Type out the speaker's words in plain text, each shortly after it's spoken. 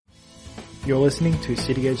You're listening to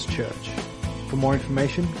City Edge Church. For more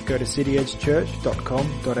information, go to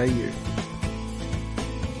cityedgechurch.com.au.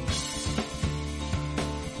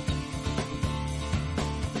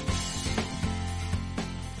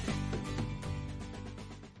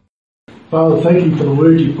 Father, thank you for the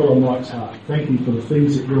word you put on Mike's heart. Thank you for the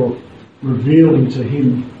things that you're revealing to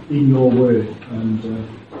him in your word, and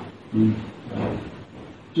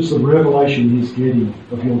just the revelation he's getting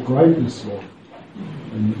of your greatness, Lord,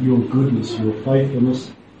 and your goodness, your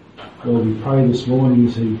faithfulness. Lord, we pray this morning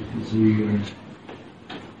as he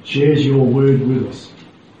shares your word with us,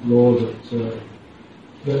 Lord, that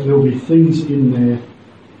there'll be things in there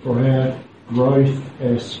for our growth,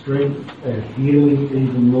 our strength, our healing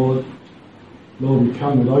even, Lord. Lord, we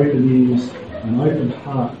come with open ears and open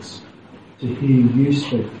hearts to hear you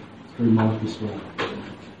speak through Mike this morning.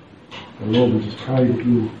 And Lord, we just pray that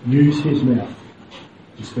you'll use his mouth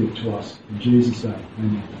to speak to us. In Jesus' name,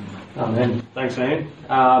 amen. Amen. Thanks, man.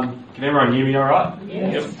 Can everyone hear me all right?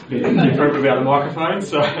 Yes. Yep. Bit different about the microphone,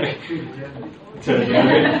 so turn it down a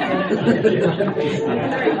bit.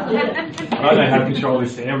 I don't know how to control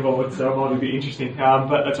this soundboard, so it might be interesting,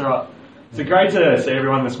 but that's all right. So great to see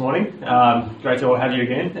everyone this morning. Great to all have you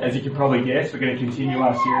again. As you can probably guess, we're going to continue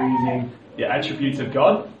our series in the attributes of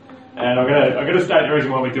God. And I'm going to state the reason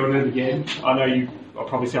why we're doing it again. I know I'll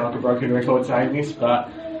probably sound like a broken record saying this, but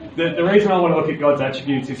the reason I want to look at God's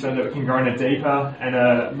attributes is so that we can grow in a deeper and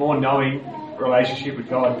a more knowing relationship with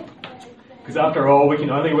God. Because after all, we can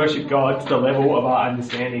only worship God to the level of our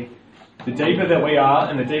understanding. The deeper that we are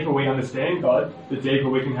and the deeper we understand God, the deeper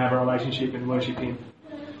we can have a relationship and worship Him.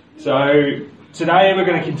 So today we're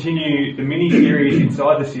going to continue the mini-series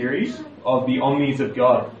inside the series of the Omnis of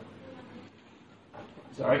God.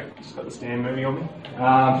 Sorry, just got the stand moving on me.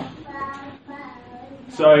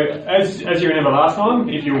 So as you remember last time,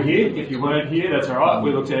 if you were here, if you weren't here, that's alright,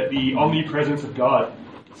 we looked at the omnipresence of God.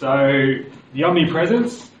 So the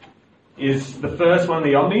omnipresence is the first one of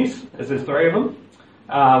the omnis, as there's three of them.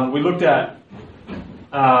 We looked at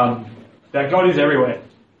that God is everywhere.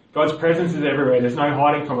 God's presence is everywhere. There's no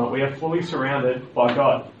hiding from it. We are fully surrounded by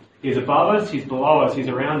God. He's above us, He's below us, He's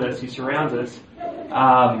around us, He surrounds us.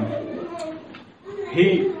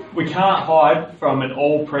 We can't hide from an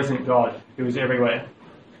all-present God who is everywhere.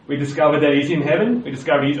 We discovered that He's in heaven, we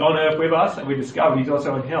discovered He's on earth with us, and we discovered He's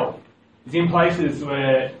also in hell. He's in places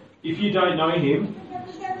where if you don't know Him,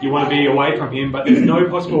 you want to be away from Him, but there's no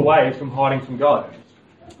possible way from hiding from God.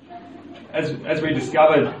 As we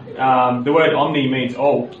discovered, the word omni means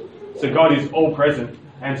all. So God is all present.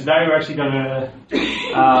 And today we're actually going to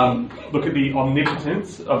look at the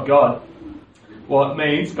omnipotence of God. Well, it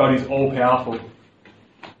means God is all powerful.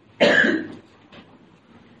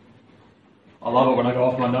 I love it when I go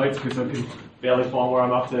off my notes because I can barely find where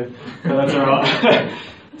I'm up to. But that's alright.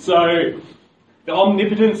 So, the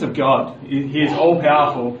omnipotence of God. He is all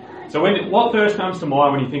powerful. So what first comes to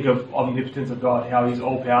mind when you think of omnipotence of God, how He's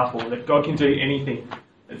all powerful, that God can do anything?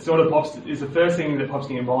 It sort of is the first thing that pops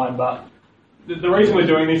in your mind, but the reason we're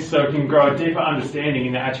doing this is so we can grow a deeper understanding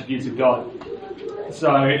in the attributes of God.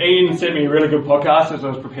 So Ian sent me a really good podcast as I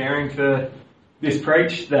was preparing for this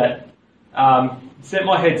preach that set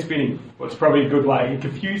my head spinning. Well, it's probably a good way. It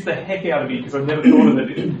confused the heck out of me because I've never thought of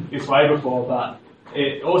it this way before, but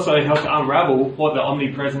it also helped to unravel what the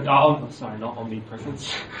omnipotence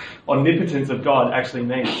of God actually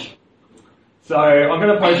means. So I'm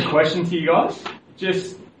going to pose a question to you guys.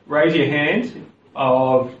 Just raise your hand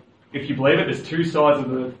of if you believe it. There's two sides of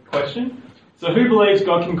the question. So who believes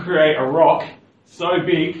God can create a rock so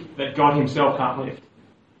big that God Himself can't lift?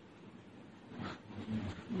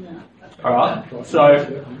 No. Alright, so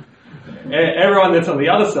everyone that's on the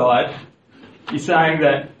other side, you're saying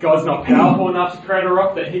that God's not powerful enough to create a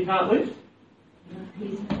rock that He can't lift? No,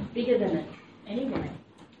 He's bigger than it anyway.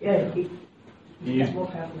 Yeah, He he's is. more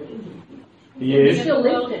powerful than you. He is. Still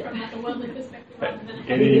lift it. From like a worldly perspective.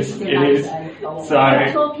 It is. So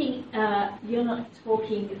You're not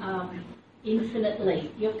talking infinitely.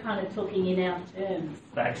 You're kind of talking in our terms.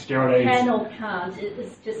 thanks, Geraldine. Can or can't.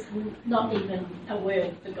 It's just not even a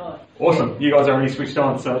word for God. Awesome. You guys are already switched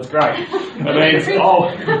on, so it's great. It means,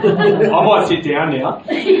 I might sit down now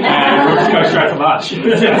and we'll just go straight to lunch.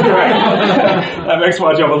 That sounds great. That makes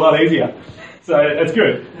my job a lot easier. So that's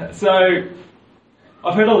good. So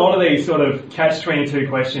I've heard a lot of these sort of catch-22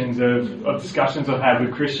 questions of discussions I've had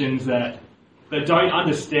with Christians that don't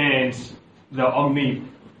understand the omnipotence.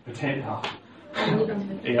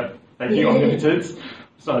 Yep, thank you, omnipotence. I'm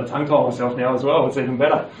starting to tongue-tie myself now as well, it's even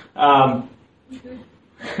better.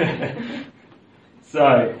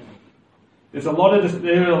 So, There are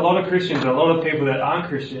a lot of Christians, a lot of people that aren't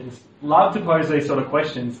Christians, love to pose these sort of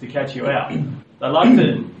questions to catch you out.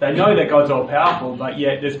 They know that God's all powerful, but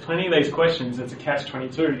yet there's plenty of these questions that's a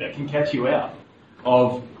catch-22 that can catch you out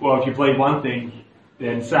of, well, if you believe one thing,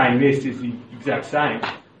 then saying this is the exact same.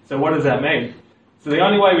 So what does that mean? So the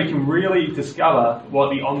only way we can really discover what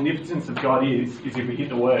the omnipotence of God is if we hit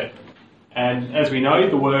the Word. And as we know,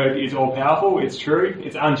 the Word is all powerful, it's true,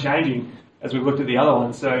 it's unchanging, as we've looked at the other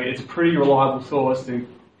one. So it's a pretty reliable source to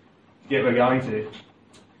get where we're going to.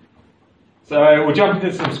 So we'll jump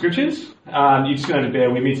into some scriptures. You're just going to bear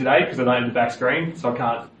with me today because I don't have the back screen, so I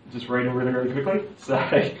can't just read them really, really quickly. So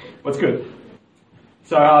what's good?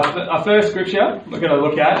 So our first scripture we're going to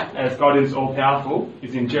look at, as God is all powerful,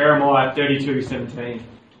 is in Jeremiah 32:17.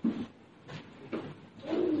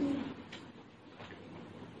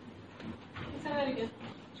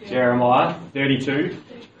 Jeremiah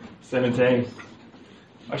 32:17.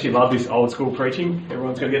 I actually love this old school preaching.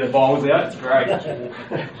 Everyone's got to get their Bibles out. It's great.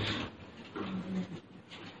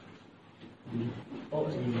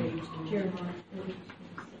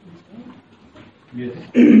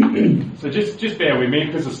 So just bear with me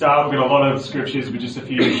because to start we've got a lot of scriptures with just a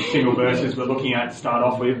few single verses we're looking at to start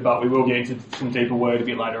off with, but we will get into some deeper word a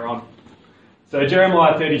bit later on. So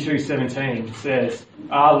Jeremiah 32:17 says,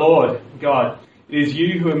 "Ah, Lord God, it is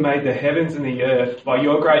you who have made the heavens and the earth by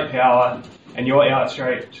your great power and your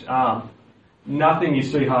outstretched arm. Nothing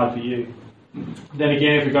is too hard for you." Then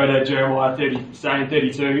again, if we go to Jeremiah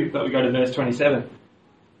 32, but we go to verse 27.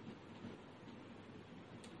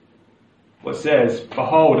 What says,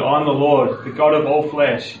 "Behold, I am the Lord, the God of all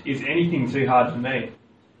flesh. Is anything too hard for me?"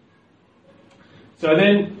 So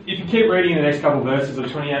then, if you keep reading the next couple of verses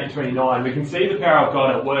of 28 and 29, we can see the power of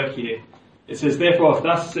God at work here. It says, "Therefore,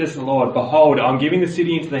 thus says the Lord, behold, I am giving the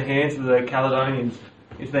city into the hands of the Chaldeans,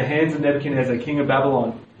 into the hands of Nebuchadnezzar, king of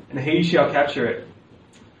Babylon, and he shall capture it."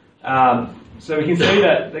 So we can see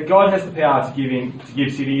that God has the power to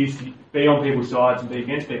give cities, to be on people's sides and be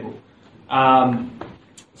against people.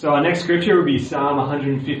 So our next scripture will be Psalm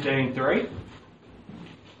 115:3.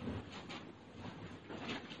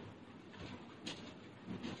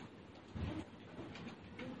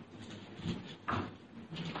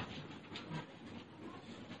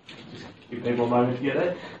 Give people a moment to get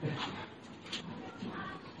it.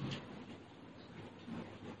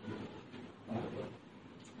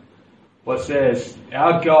 What says,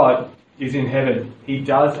 "Our God is in heaven. He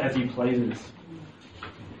does as he pleases."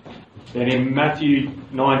 Then in Matthew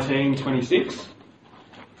 19:26,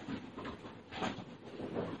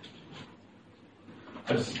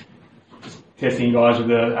 I'm just testing you guys with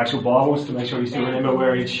the actual Bibles to make sure you still remember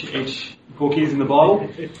where each book is in the Bible.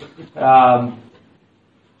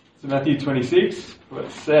 So Matthew 26, what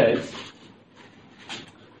it says,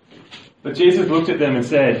 "But Jesus looked at them and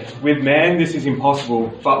said, 'With man this is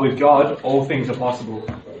impossible, but with God all things are possible.'"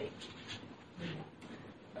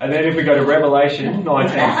 And then if we go to Revelation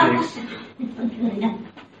 19:6.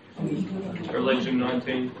 Revelation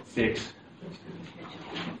 19:6.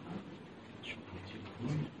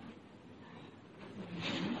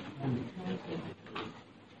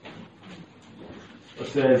 It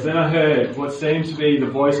says, "Then I heard what seemed to be the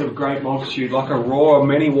voice of a great multitude, like a roar of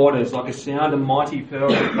many waters, like a sound of mighty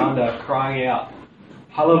peals of thunder, crying out,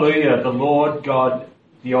 'Hallelujah, the Lord God,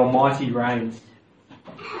 the Almighty reigns.'"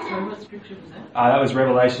 Sorry, what scripture was that? That was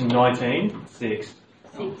Revelation 19:6.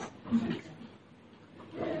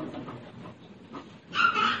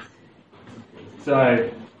 So,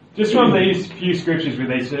 just from these few scriptures with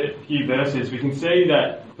these few verses, we can see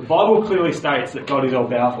that the Bible clearly states that God is all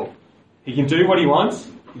powerful. He can do what he wants.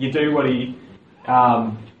 He can do what he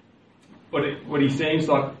seems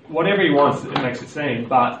like, whatever he wants. It makes it seem.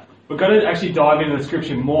 But we've got to actually dive into the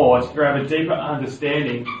scripture more to grab a deeper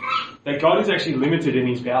understanding that God is actually limited in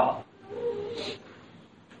his power.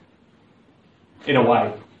 In a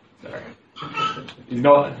way. Sorry. He's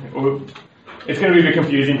not. It's going to be a bit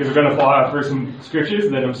confusing because we're going to fire through some scriptures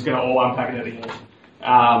and then I'm just going to all unpack it at the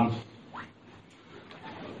end.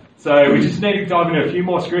 So we just need to dive into a few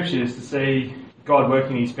more scriptures to see God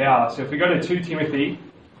working his power. So if we go to 2 Timothy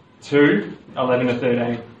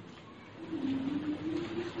 2:11-13.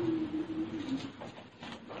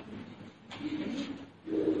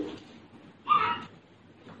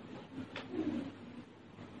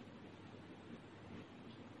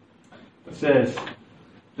 It says,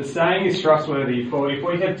 "The saying is trustworthy, for if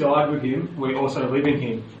we have died with him, we also live in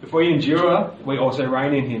him. If we endure, we also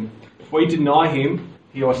reign in him. If we deny him,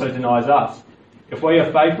 he also denies us. If we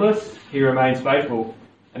are faithless, he remains faithful."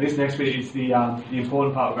 And this next bit is the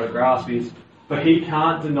important part we've got to grasp is, "But he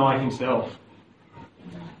can't deny himself."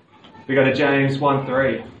 We go to James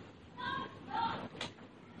 1:3.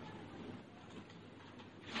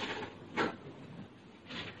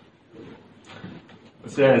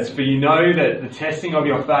 It says, "For you know that the testing of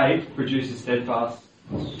your faith produces steadfast."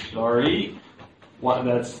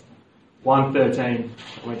 That's 1:13.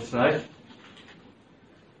 I went to say.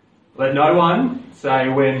 "Let no one say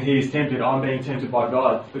when he is tempted, I'm being tempted by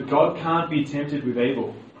God. But God can't be tempted with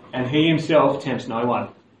evil, and he himself tempts no one."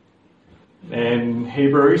 And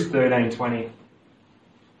Hebrews 13:20.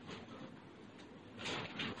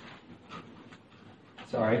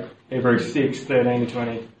 Hebrews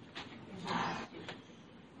 6:13-20.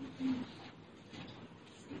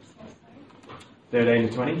 (13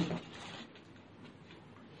 to 20).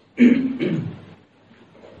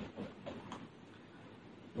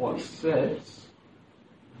 What says?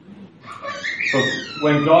 "But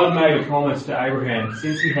when God made a promise to Abraham,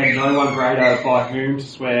 since he had no one greater by whom to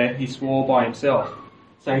swear, he swore by himself,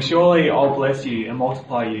 saying, 'Surely I'll bless you and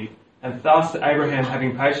multiply you.' And thus Abraham,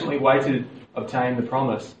 having patiently waited, obtained the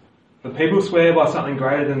promise. But people swear by something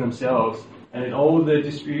greater than themselves, and in all the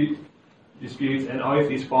disputes, an oath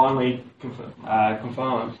is finally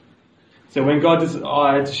confirmed. So when God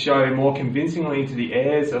desired to show more convincingly to the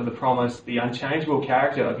heirs of the promise the unchangeable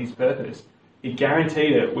character of his purpose, he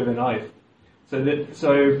guaranteed it with an oath.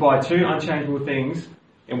 So by two unchangeable things,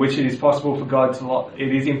 in which it is impossible for God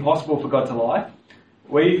to lie,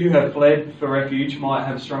 we who have fled for refuge might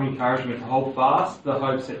have strong encouragement to hold fast the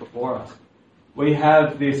hope set before us. We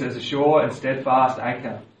have this as a sure and steadfast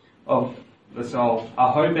anchor of the soul, a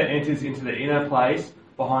hope that enters into the inner place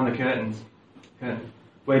behind the curtain,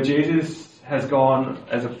 where Jesus has gone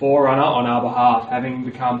as a forerunner on our behalf, having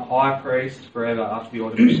become high priest forever after the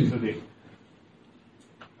order of Melchizedek."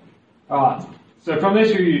 Alright, so from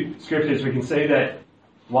these two scriptures we can see that,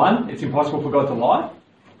 one, it's impossible for God to lie,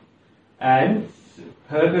 and his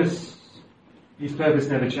purpose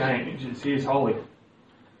never changes. He is holy.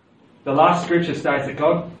 The last scripture states that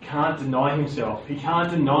God can't deny himself. He can't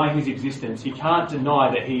deny his existence. He can't deny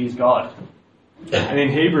that he is God. And in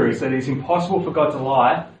Hebrews, that it's impossible for God to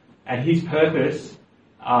lie, and his purpose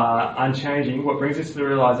unchanging, what brings us to the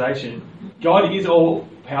realization, God is all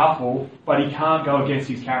powerful, but he can't go against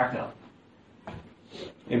his character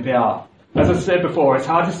in power. As I said before, it's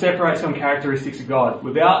hard to separate some characteristics of God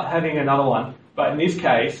without having another one, but in this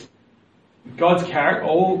case,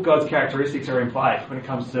 all God's characteristics are in place when it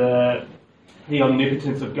comes to the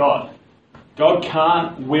omnipotence of God. God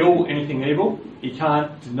can't will anything evil. He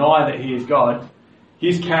can't deny that he is God.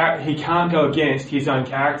 He can't go against his own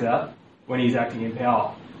character when he's acting in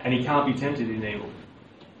power, and he can't be tempted in evil.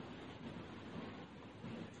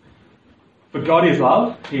 But God is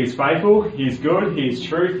love, he is faithful, he is good, he is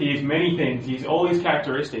truth, he is many things, he is all his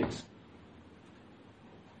characteristics.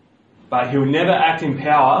 But he'll never act in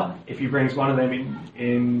power if he brings one of them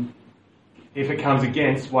if it comes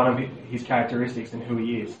against one of his characteristics and who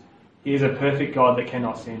he is. He is a perfect God that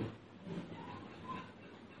cannot sin.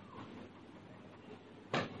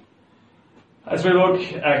 As we look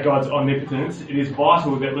at God's omnipotence, it is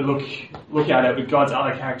vital that we look at it with God's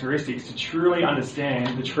other characteristics to truly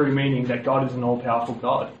understand the true meaning that God is an all-powerful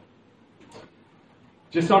God.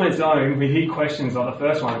 Just on its own, we hear questions like the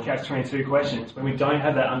first one, the Catch-22 questions, when we don't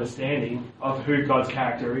have that understanding of who God's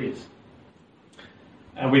character is.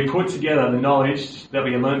 And we put together the knowledge that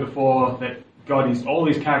we learned before that God is all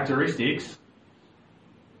his characteristics.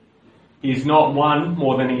 He is not one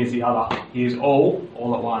more than he is the other. He is all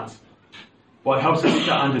at once. What helps us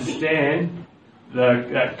to understand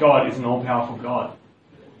that God is an all-powerful God.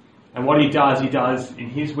 And what he does in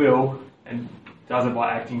his will and does it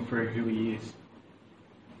by acting through who he is.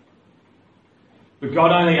 But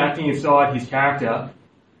God only acting inside his character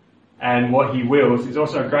and what he wills is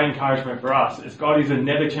also a great encouragement for us, as God is a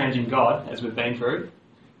never-changing God, as we've been through.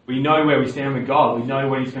 We know where we stand with God. We know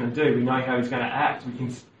what he's going to do. We know how he's going to act. We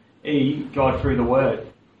can see God through the Word.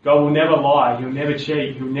 God will never lie. He'll never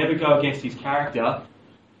cheat. He'll never go against his character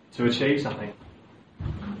to achieve something.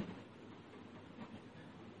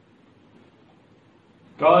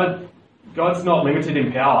 God's not limited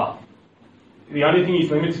in power. The only thing he's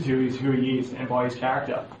limited to is who he is and by his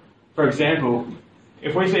character. For example,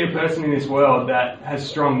 if we see a person in this world that has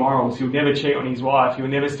strong morals, he'll never cheat on his wife, he'll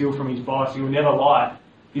never steal from his boss, he'll never lie.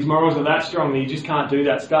 His morals are that strong that he just can't do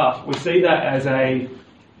that stuff. We see that as a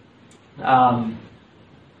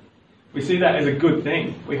good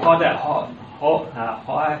thing. We hold that highly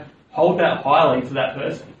to that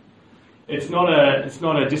person. It's not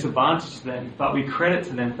a disadvantage to them, but we credit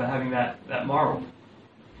to them for having that moral.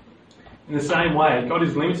 In the same way, God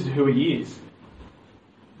is limited to who he is.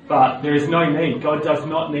 But there is no need. God does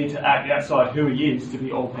not need to act outside who he is to be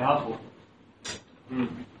all-powerful.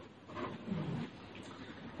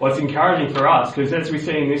 Well, it's encouraging for us, because as we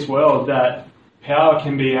see in this world, that power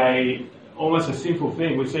can be almost a simple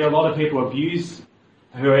thing. We see a lot of people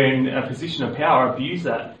who are in a position of power abuse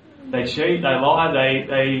that. They cheat, they lie,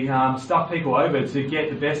 they stuff people over to get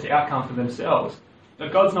the best outcome for themselves.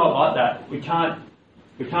 But God's not like that. We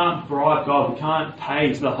can't bribe God. We can't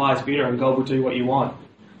pay to the highest bidder and God will do what you want.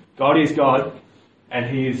 God is God, and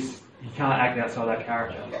He can't act outside that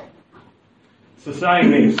character. So saying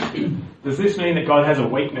this, does this mean that God has a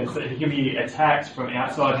weakness, that He can be attacked from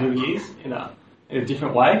outside who He is in a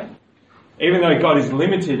different way? Even though God is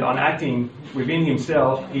limited on acting within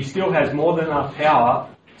Himself, He still has more than enough power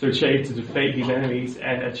to defeat His enemies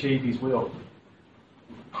and achieve His will.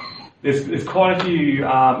 There's quite a few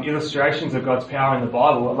illustrations of God's power in the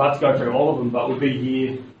Bible. I'd love to go through all of them, but we'll be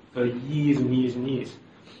here for years and years and years.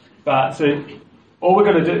 But so all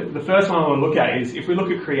we're going to do, the first one I want to look at is if we look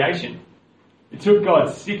at creation. It took God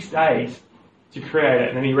 6 days to create it,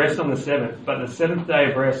 and then He rested on the seventh. But the seventh day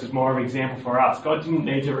of rest is more of an example for us. God didn't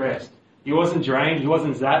need to rest. He wasn't drained. He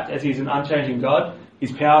wasn't zapped. As He's an unchanging God,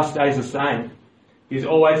 His power stays the same. He's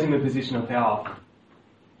always in the position of power.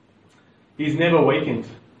 He's never weakened.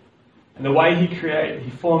 And the way He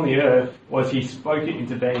formed the earth was He spoke it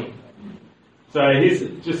into being. So here's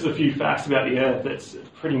just a few facts about the earth that's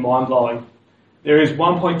pretty mind-blowing. There is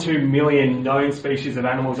 1.2 million known species of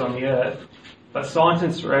animals on the earth, but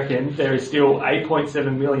scientists reckon there is still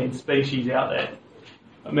 8.7 million species out there.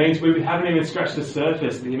 It means we haven't even scratched the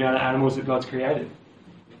surface of the amount of animals that God's created.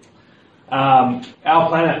 Our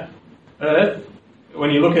planet, Earth,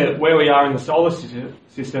 when you look at where we are in the solar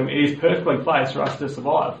system, it is perfectly placed for us to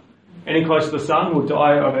survive. Any closer to the sun will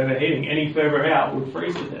die of overheating. Any further out will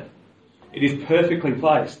freeze to death. It is perfectly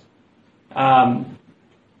placed.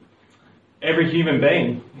 Every human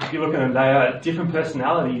being, if you look at them, they are different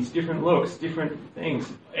personalities, different looks, different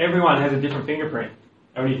things. Everyone has a different fingerprint.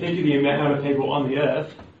 And when you think of the amount of people on the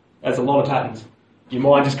earth, there's a lot of patterns. Your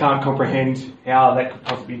mind just can't comprehend how that could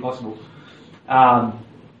possibly be possible.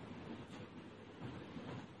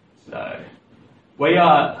 So, we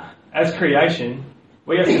are, as creation,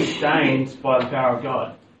 we are sustained by the power of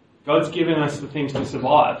God. God's given us the things to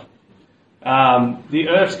survive. The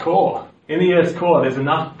Earth's core. In the Earth's core, there's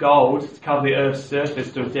enough gold to cover the Earth's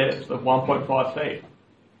surface to a depth of 1.5 feet.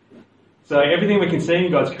 So everything we can see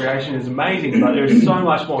in God's creation is amazing, but there is so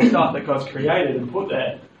much more stuff that God's created and put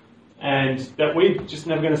there, and that we're just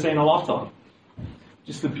never going to see in a lifetime.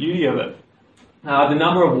 Just the beauty of it. The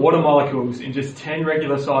number of water molecules in just 10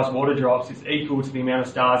 regular-sized water drops is equal to the amount of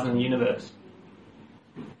stars in the universe.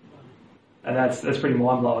 And that's pretty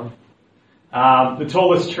mind-blowing. The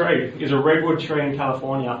tallest tree is a redwood tree in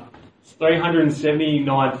California. It's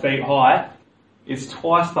 379 feet high. It's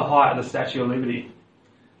twice the height of the Statue of Liberty.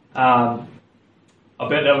 I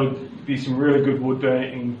bet that would be some really good wood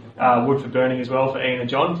for burning as well for Ian and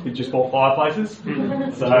John, who just bought fireplaces.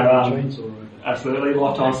 So, absolutely,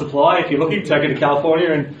 lifetime supply. If you're looking, take it to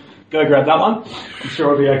California and go grab that one. I'm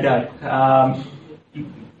sure it'll be okay.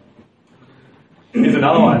 Here's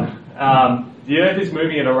another one. The Earth is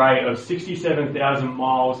moving at a rate of 67,000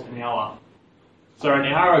 miles an hour. So an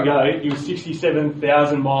hour ago, you were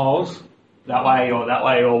 67,000 miles that way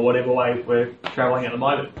or whatever way we're travelling at the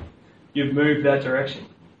moment. You've moved that direction.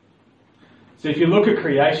 So if you look at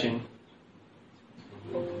creation,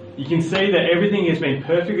 you can see that everything has been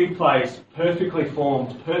perfectly placed, perfectly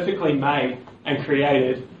formed, perfectly made and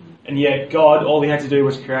created, and yet God, all He had to do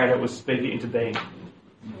was create it, was speak it into being.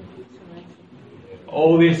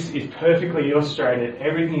 All this is perfectly illustrated,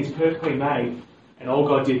 everything is perfectly made, and all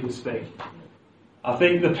God did was speak. I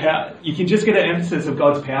think the power, you can just get an emphasis of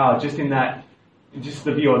God's power just in that, just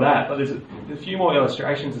the view of that, but there's a few more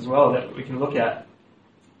illustrations as well that we can look at.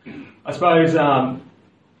 I suppose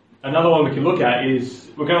another one we can look at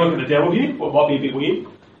is, we're going to look at the devil here, what might be a bit weird,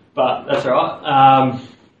 but that's alright.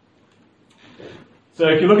 So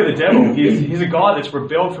if you look at the devil, he's a guy that's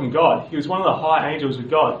rebelled from God. He was one of the high angels of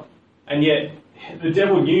God, and yet the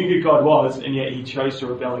devil knew who God was, and yet he chose to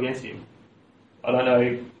rebel against Him. I don't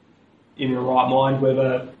know in your right mind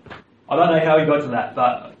whether, I don't know how he got to that,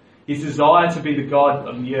 but his desire to be the God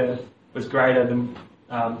of the earth was greater than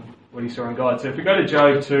what he saw in God. So if we go to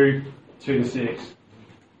Job 2:2-6.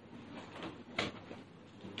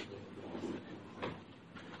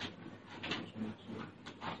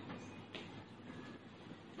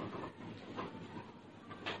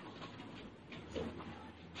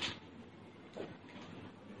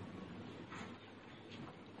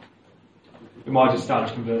 We might just start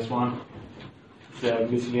from verse 1. So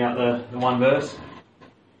missing out the one verse.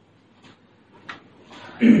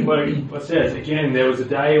 What it says, again, there was a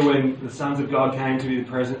day when the sons of God came to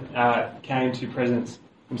presence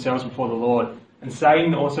themselves before the Lord, and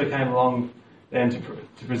Satan also came along then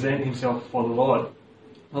to present himself before the Lord.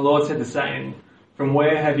 The Lord said to Satan, "From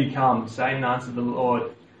where have you come?" Satan answered the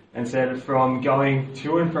Lord and said, "From going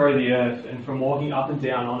to and fro the earth, and from walking up and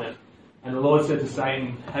down on it." And the Lord said to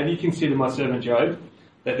Satan, "Have you considered my servant Job,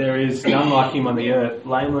 that there is none like him on the earth,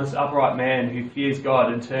 blameless, upright man who fears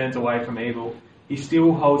God and turns away from evil? He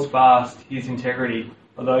still holds fast his integrity,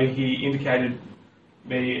 although he indicated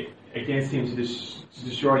me against him to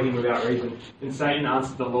destroy him without reason." And Satan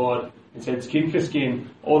answered the Lord and said, "Skin for skin,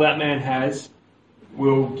 all that man has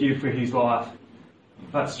will give for his life.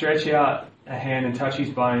 But stretch out a hand and touch his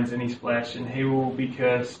bones and his flesh, and he will be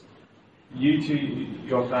cursed, you to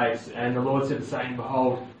your face." And the Lord said to Satan,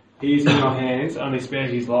 "Behold, he is in your hands, only spare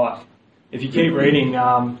his life." If you keep reading,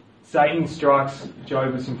 Satan strikes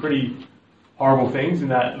Job with some pretty horrible things in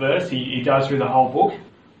that verse. He does through the whole book.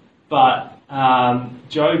 But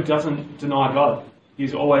Job doesn't deny God.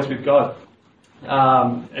 He's always with God.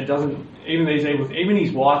 It doesn't, even these evils, even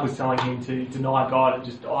his wife was telling him to deny God and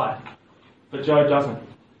just die. But Job doesn't.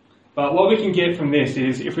 But what we can get from this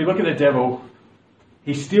is, if we look at the devil,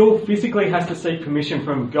 he still physically has to seek permission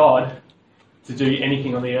from God to do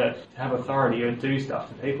anything on the earth, to have authority or do stuff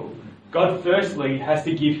to people. God firstly has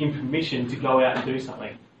to give him permission to go out and do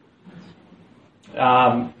something.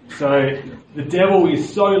 So the devil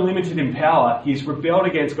is so limited in power. He's rebelled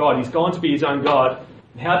against God. He's gone to be his own God.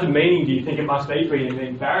 And how demeaning do you think it must be for him, and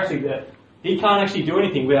embarrassing that he can't actually do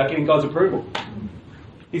anything without getting God's approval?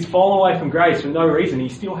 He's fallen away from grace for no reason. He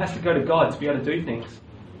still has to go to God to be able to do things.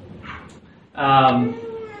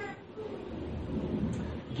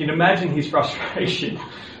 You can imagine his frustration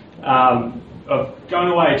of going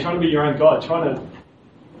away, trying to be your own God, trying to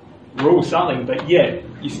rule something, but yet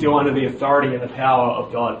you're still under the authority and the power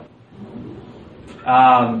of God.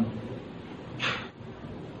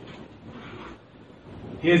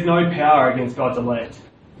 He has no power against God's elect,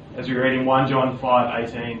 as we read in 1 John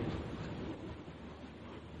 5:18.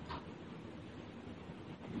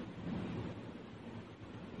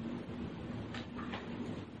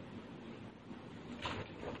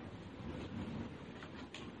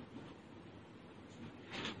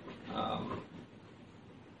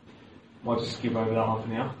 I'll just skip over that one for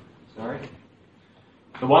now. Sorry.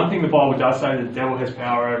 The one thing the Bible does say that the devil has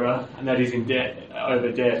power over, and that is in death,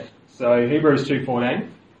 over death. So Hebrews 2:14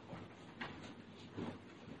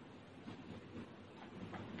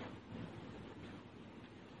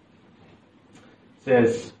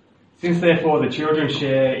 says, "Since therefore the children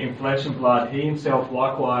share in flesh and blood, he himself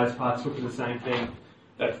likewise partook of the same thing,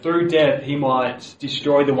 that through death he might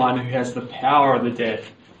destroy the one who has the power of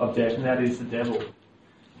death, and that is the devil."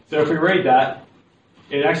 So if we read that,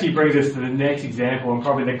 it actually brings us to the next example, and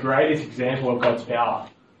probably the greatest example of God's power,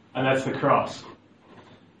 and that's the cross.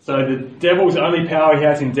 So the devil's only power he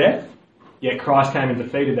has in death, yet Christ came and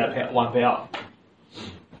defeated that one power.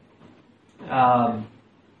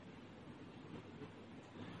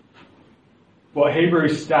 What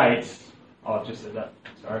Hebrews states, I've just said that,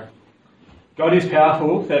 sorry. God is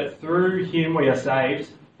powerful, that through him we are saved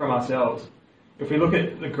from ourselves. If we look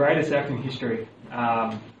at the greatest act in history,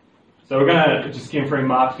 so we're going to just skim through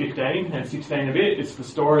Mark 15 and 16 a bit. It's the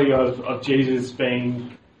story of Jesus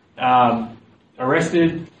being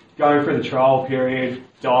arrested, going through the trial period,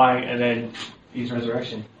 dying, and then his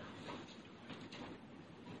resurrection.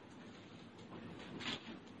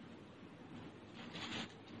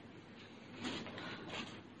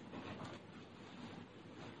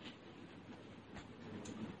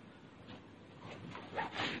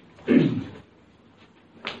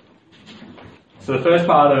 So the first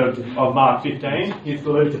part of Mark 15, he's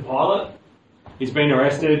delivered to Pilate. He's been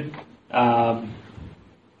arrested.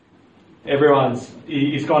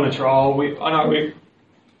 He's gone to trial. We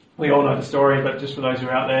all know the story, but just for those who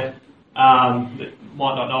are out there that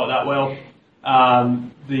might not know it that well,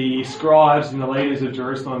 the scribes and the leaders of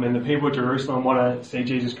Jerusalem and the people of Jerusalem want to see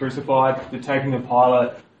Jesus crucified. They're taking him to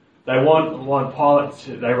Pilate. They want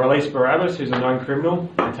Pilate. They release Barabbas, who's a known criminal,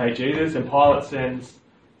 and take Jesus. And Pilate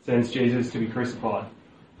sends Jesus to be crucified.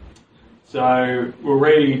 So we'll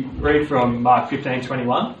read from Mark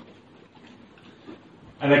 15:21.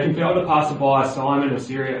 "And they compelled a passerby, Simon of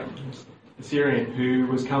Syrian, who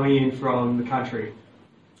was coming in from the country,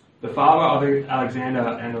 the father of Alexander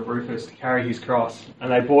and of Rufus, to carry his cross.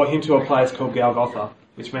 And they brought him to a place called Golgotha,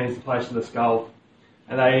 which means the place of the skull.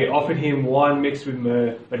 And they offered him wine mixed with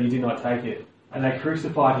myrrh, but he did not take it. And they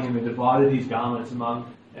crucified him and divided his garments among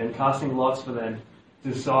them, casting lots for them to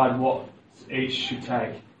decide what each should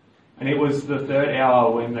take. And it was the third hour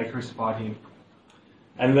when they crucified him.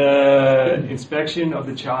 And the inspection of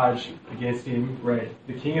the charge against him read,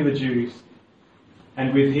 'The King of the Jews.'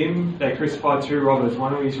 And with him they crucified two robbers,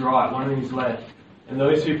 one on his right, one on his left. And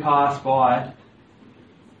those who passed by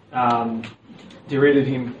derided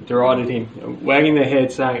him, wagging their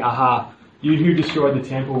heads, saying, "Aha, you who destroyed the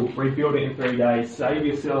temple, rebuild it in 3 days, save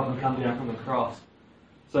yourself and come down from the cross."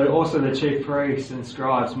 So also the chief priests and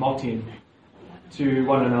scribes mocked him to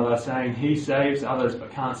one another, saying, "He saves others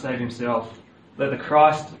but can't save himself. Let the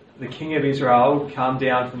Christ, the King of Israel, come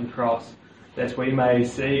down from the cross, that we may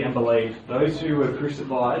see and believe." Those who were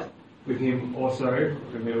crucified with him also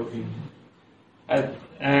revealed him.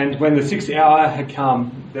 And when the 6th hour had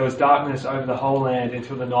come, there was darkness over the whole land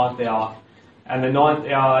until the 9th hour. And the 9th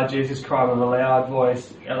hour, Jesus cried with a loud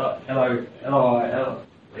voice, Eloi,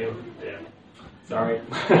 sorry,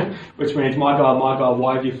 which means, my God,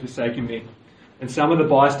 why have you forsaken me?" And some of the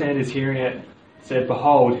bystanders hearing it said,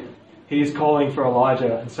 "Behold, he is calling for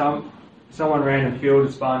Elijah." And someone ran and filled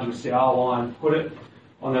a sponge with sour wine, put it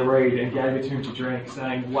on the reed and gave it to him to drink,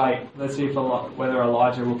 saying, "Wait, let's see whether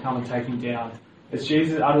Elijah will come and take him down." As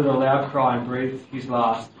Jesus uttered a loud cry and breathed his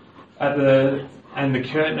last, and the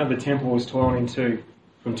curtain of the temple was torn in two,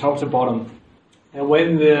 from top to bottom. And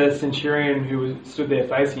when the centurion who stood there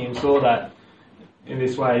facing him saw that in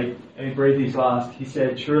this way, and he breathed his last, he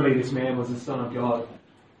said, "Truly this man was the Son of God."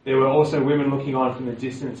 There were also women looking on from the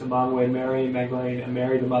distance, among where Mary Magdalene and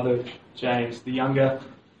Mary the mother of James the younger,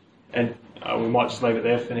 and we might just leave it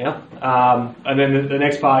there for now. And then the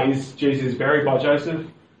next part is Jesus is buried by Joseph.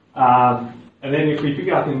 And then if we pick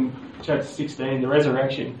up in chapter 16, the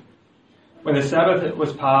resurrection. When the Sabbath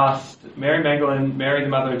was past, Mary Magdalene, Mary the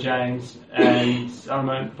mother of James, and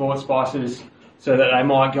Salome bought spices so that they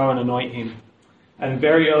might go and anoint him. And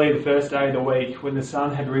very early the first day of the week, when the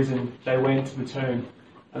sun had risen, they went to the tomb.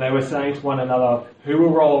 And they were saying to one another, "Who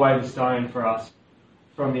will roll away the stone for us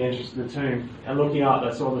from the entrance of the tomb?" And looking up,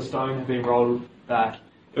 they saw the stone had been rolled back.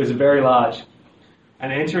 It was very large.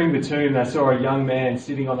 And entering the tomb, they saw a young man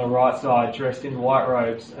sitting on the right side, dressed in white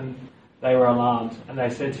robes, and they were alarmed. And they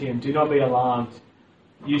said to him, "Do not be alarmed.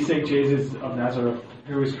 You seek Jesus of Nazareth,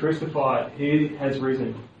 who was crucified. He has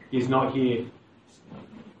risen. He is not here.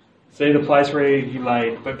 See the place where he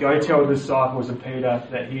lay. But go tell the disciples of Peter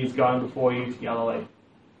that he is going before you to Galilee."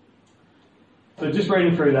 So just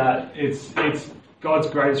reading through that, it's God's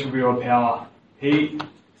greatest reveal of power. He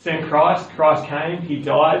sent Christ. Christ came. He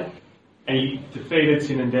died. And he defeated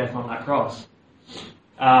sin and death on that cross.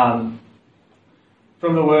 From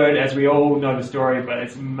the word, as we all know the story, but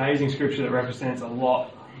it's amazing scripture that represents a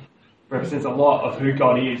lot of who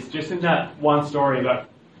God is. Just in that one story about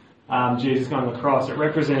Jesus going on the cross, it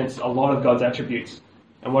represents a lot of God's attributes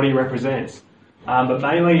and what he represents. But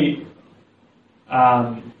mainly,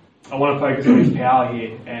 I want to focus on his power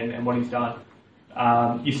here and what he's done.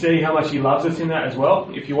 You see how much he loves us in that as well.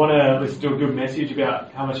 If you want to listen to a good message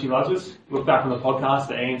about how much he loves us, look back on the podcast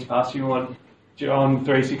that Ian's passed you on John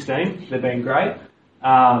 3:16. They've been great.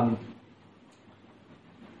 But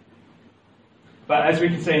as we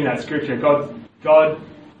can see in that scripture, God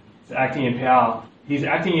is acting in power. He's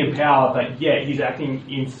acting in power, but yet he's acting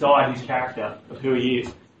inside his character of who he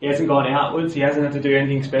is. He hasn't gone outwards. He hasn't had to do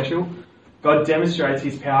anything special. God demonstrates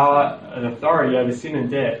his power and authority over sin and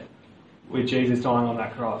death with Jesus dying on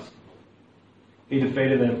that cross. He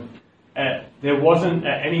defeated them. There wasn't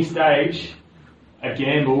at any stage a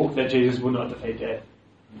gamble that Jesus would not defeat death.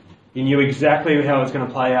 He knew exactly how it was going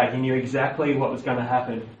to play out. He knew exactly what was going to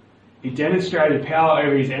happen. He demonstrated power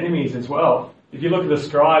over his enemies as well. If you look at the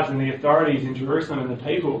scribes and the authorities in Jerusalem and the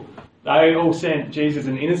people, they all sent Jesus,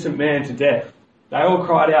 an innocent man, to death. They all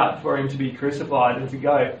cried out for him to be crucified and to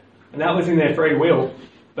go. And that was in their free will.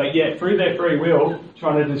 But yet, through their free will,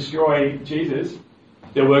 trying to destroy Jesus,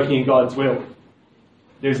 they're working in God's will.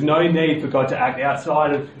 There's no need for God to act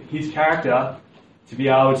outside of his character to be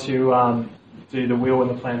able to do the will and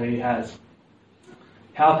the plan that he has.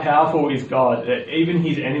 How powerful is God that even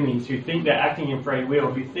his enemies who think they're acting in free will,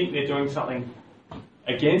 who think they're doing something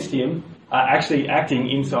against him, are actually acting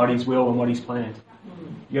inside his will and what he's planned.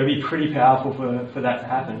 You've got to be pretty powerful for that to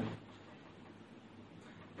happen.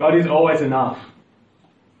 God is always enough.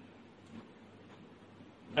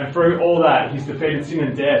 And through all that, he's defeated sin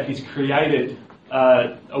and death. He's created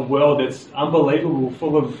a world that's unbelievable,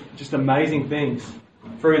 full of just amazing things.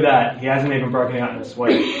 Through that, he hasn't even broken out in a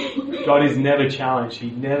sweat. God is never challenged. He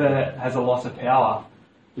never has a loss of power.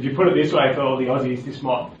 If you put it this way for all the Aussies, this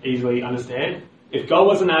might easily understand. If God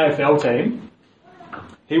was an AFL team,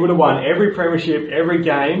 he would have won every premiership, every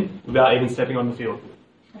game, without even stepping on the field.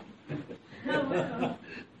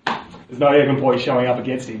 There's no even point showing up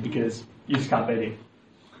against him because you just can't beat him.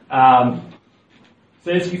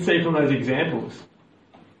 So as you can see from those examples,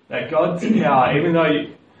 that God's power, even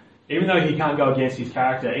though he can't go against his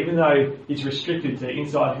character, even though he's restricted to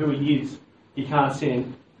inside who he is, he can't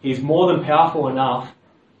sin. He's more than powerful enough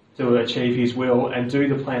to achieve his will and do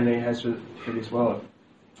the plan that he has for this world.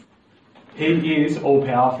 He is all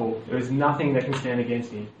powerful. There is nothing that can stand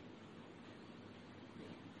against him.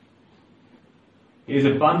 He is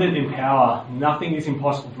abundant in power. Nothing is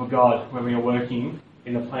impossible for God when we are working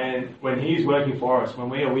in the plan, when he is working for us, when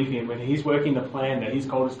we are with him, when he's working the plan that he's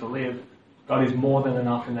called us to live. God is more than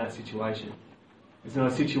enough in that situation. It's not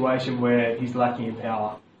a situation where he's lacking in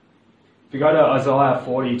power. If you go to Isaiah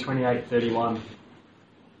 40, 28, 31.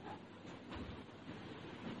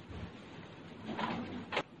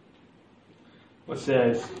 What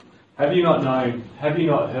says, "Have you not known? Have you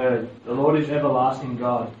not heard? The Lord is everlasting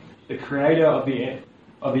God, the creator of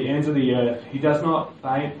the ends of the earth. He does not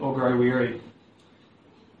faint or grow weary.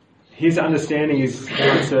 His understanding is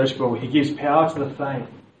unsearchable. He gives power to the faint,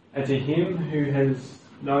 and to him who has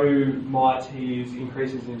no might he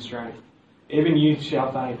increases in strength. Even youth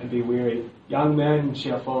shall faint and be weary. Young men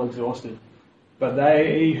shall fall exhausted. But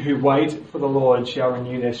they who wait for the Lord shall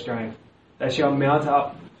renew their strength. They shall mount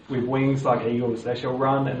up with wings like eagles. They shall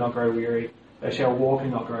run and not grow weary. They shall walk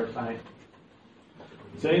and not grow faint."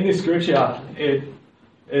 So in this scripture,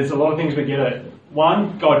 there's a lot of things we get at.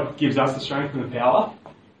 One, God gives us the strength and the power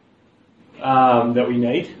that we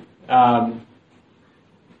need.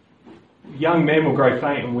 Young men will grow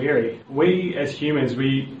faint and weary. We as humans,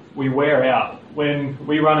 we wear out. When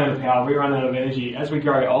we run out of power, we run out of energy. As we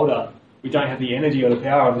grow older, we don't have the energy or the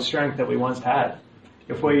power or the strength that we once had.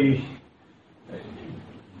 If we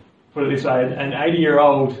put it this way, an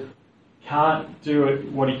 80-year-old can't do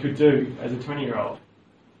what he could do as a 20-year-old.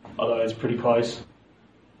 Although it's pretty close,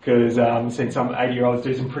 because I've seen some 80-year-olds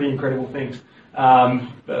do some pretty incredible things. But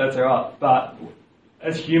that's alright. But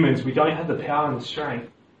as humans, we don't have the power and the strength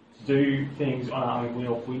to do things on our own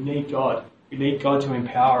will. We need God. We need God to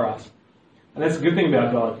empower us. And that's the good thing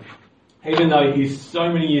about God. Even though he's so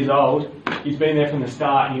many years old, he's been there from the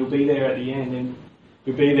start and he'll be there at the end and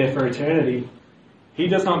he'll be there for eternity. He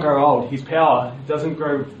does not grow old. His power doesn't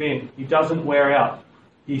grow thin. He doesn't wear out.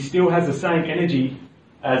 He still has the same energy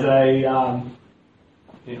as a,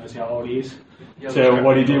 he knows how old he is, so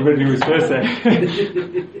what he did when he was first there.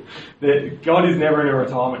 That God is never in a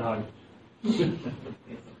retirement home.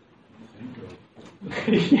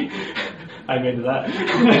 Amen to that.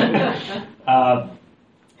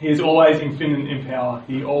 He is always infinite in power.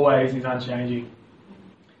 He always is unchanging.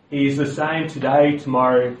 He is the same today,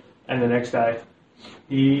 tomorrow, and the next day.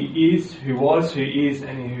 He is who was, who is,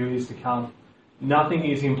 and who is to come. Nothing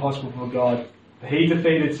is impossible for God. He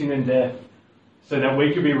defeated sin and death so that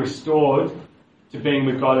we could be restored to being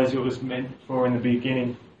with God as it was meant for in the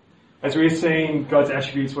beginning. As we're seeing God's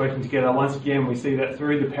attributes working together, once again we see that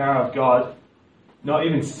through the power of God, not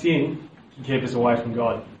even sin can keep us away from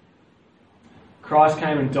God. Christ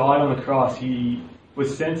came and died on the cross. He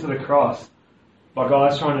was sent to the cross by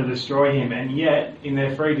guys trying to destroy him, and yet in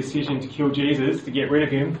their free decision to kill Jesus, to get rid of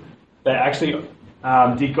him, they actually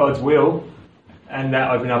did God's will, and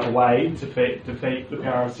that opened up a way to defeat the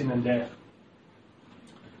power of sin and death.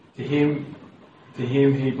 To him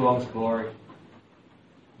he belongs glory.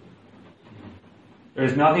 There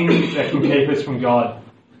is nothing that can keep us from God.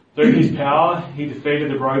 Through his power, he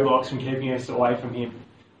defeated the roadblocks from keeping us away from him.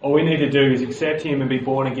 All we need to do is accept him and be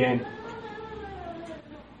born again.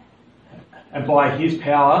 And by his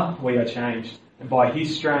power, we are changed. And by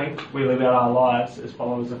his strength, we live out our lives as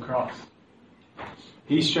followers of Christ.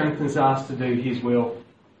 He strengthens us to do his will.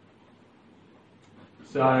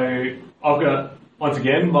 So, I've got, once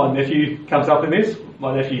again, my nephew comes up in this,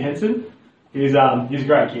 my nephew Henson. He's a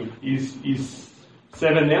great kid. He's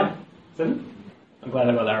 7 now. 7? I'm glad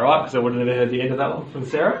I got that right, because I would have never heard the end of that one from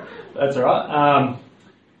Sarah. That's alright.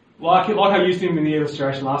 Like I used him in the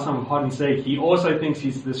illustration last time of hide and seek, he also thinks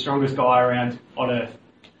he's the strongest guy around on earth.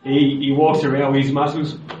 He walks around with his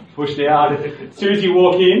muscles pushed out. As soon as you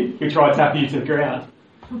walk in, he'll try to tap you to the ground.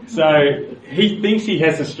 So he thinks he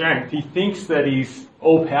has the strength. He thinks that he's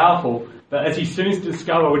all powerful. But as he soon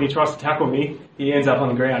discovers when he tries to tackle me, he ends up on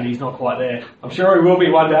the ground. He's not quite there. I'm sure he will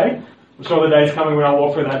be one day. I'm sure the day's coming when I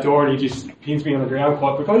walk through that door and he just pins me on the ground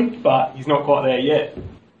quite quickly. But he's not quite there yet.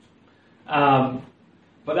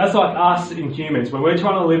 But that's like us in humans. When we're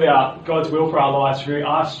trying to live out God's will for our lives through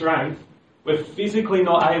our strength, we're physically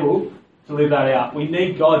not able to live that out. We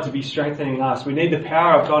need God to be strengthening us. We need the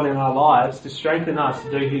power of God in our lives to strengthen us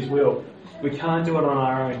to do his will. We can't do it on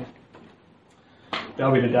our own.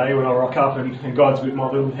 That'll be the day when I rock up and God's with my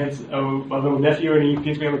little nephew and he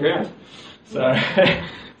pins me on the ground. So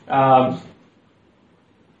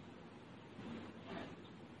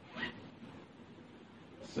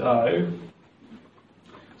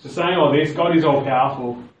saying all this, God is all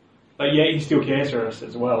powerful, but yet he still cares for us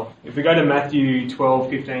as well. If we go to Matthew 12,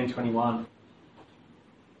 15, 21.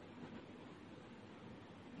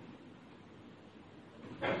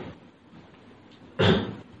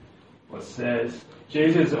 What says,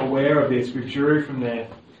 Jesus, aware of this, withdrew from there,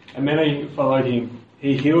 and many followed him.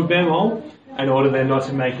 He healed them all and ordered them not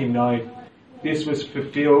to make him known. This was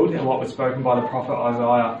fulfilled in what was spoken by the prophet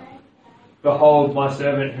Isaiah. Behold, my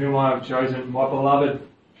servant whom I have chosen, my beloved,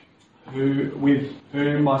 with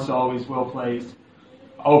whom my soul is well pleased.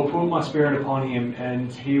 I will put my spirit upon him,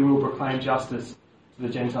 and he will proclaim justice to the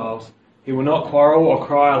Gentiles. He will not quarrel or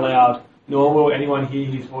cry aloud, nor will anyone hear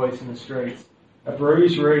his voice in the streets. A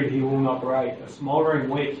bruised reed he will not break, a smouldering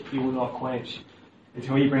wick he will not quench,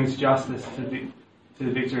 until he brings justice to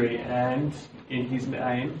the victory, and in his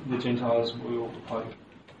name the Gentiles will hope.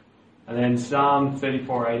 And then Psalm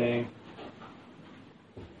 34:18.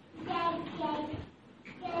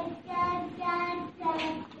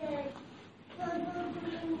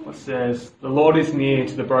 What says, the Lord is near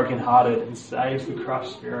to the brokenhearted and saves the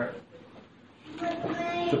crushed spirit.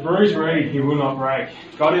 The bruised reed he will not break.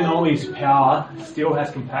 God in all his power still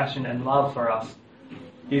has compassion and love for us.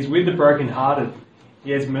 He is with the brokenhearted.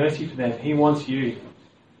 He has mercy for them. He wants you.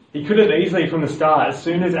 He could have easily from the start, as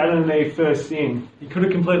soon as Adam and Eve first sinned, he could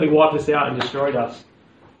have completely wiped us out and destroyed us.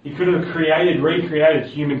 He could have recreated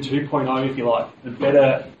human 2.0 if you like, the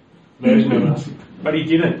better version of us. But he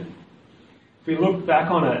didn't. If we look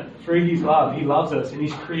back on it, through his love, he loves us, and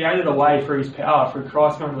he's created a way through his power, through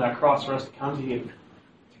Christ going to that cross for us to come to him,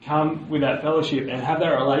 to come with that fellowship and have that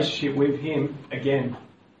relationship with him again.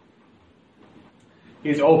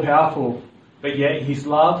 He is all powerful, but yet his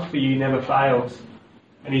love for you never fails.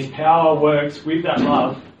 And his power works with that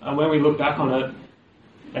love, and when we look back on it,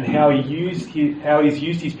 and how he's used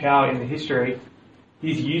his power in the history,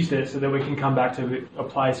 he's used it so that we can come back to a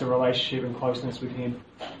place of relationship and closeness with him.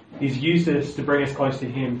 He's used us to bring us close to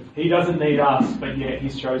him. He doesn't need us, but yet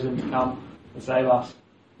he's chosen to come and save us.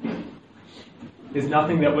 There's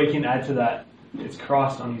nothing that we can add to that. It's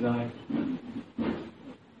Christ on his own.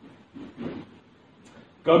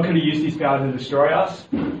 God could have used his power to destroy us,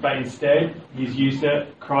 but instead he's used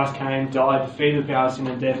it. Christ came, died, defeated the power of sin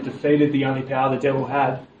and death, defeated the only power the devil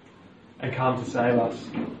had, and come to save us.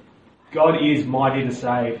 God is mighty to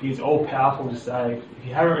save. He is all powerful to save. If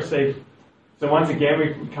you haven't received, so once again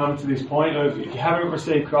we come to this point of, if you haven't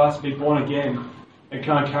received Christ, be born again. And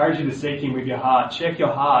can I encourage you to seek him with your heart. Check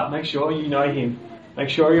your heart. Make sure you know him. Make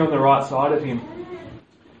sure you're on the right side of him.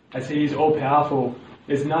 As he is all powerful,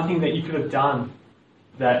 there's nothing that you could have done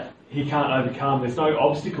that he can't overcome. There's no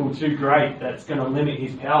obstacle too great that's going to limit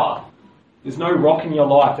his power. There's no rock in your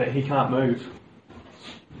life that he can't move.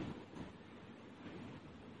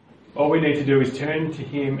 All we need to do is turn to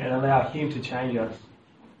him and allow him to change us.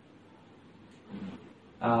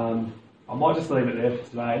 I might just leave it there for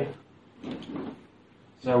today.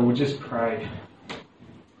 So we'll just pray.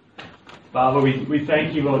 Father, we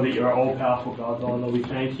thank you, Lord, that you're all-powerful God, Lord. We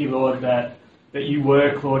thank you, Lord, that you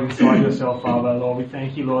work, Lord, inside yourself, Father, Lord. We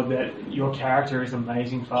thank you, Lord, that your character is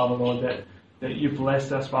amazing, Father, Lord, that you've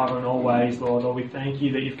blessed us, Father, in all ways, Lord. Lord, we thank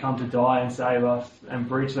you that you've come to die and save us and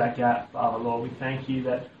bridge that gap, Father, Lord. We thank you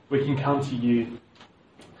that we can come to you.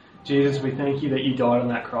 Jesus, we thank you that you died on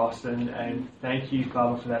that cross, and thank you,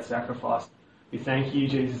 Father, for that sacrifice. We thank you,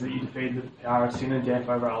 Jesus, that you defeated the power of sin and death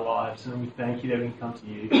over our lives, and we thank you that we can come to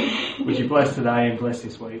you. Would you bless today and bless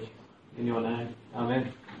this week? In your name.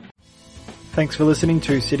 Amen. Thanks for listening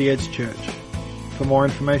to City Edge Church. For more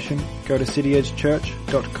information, go to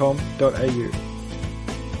cityedgechurch.com.au.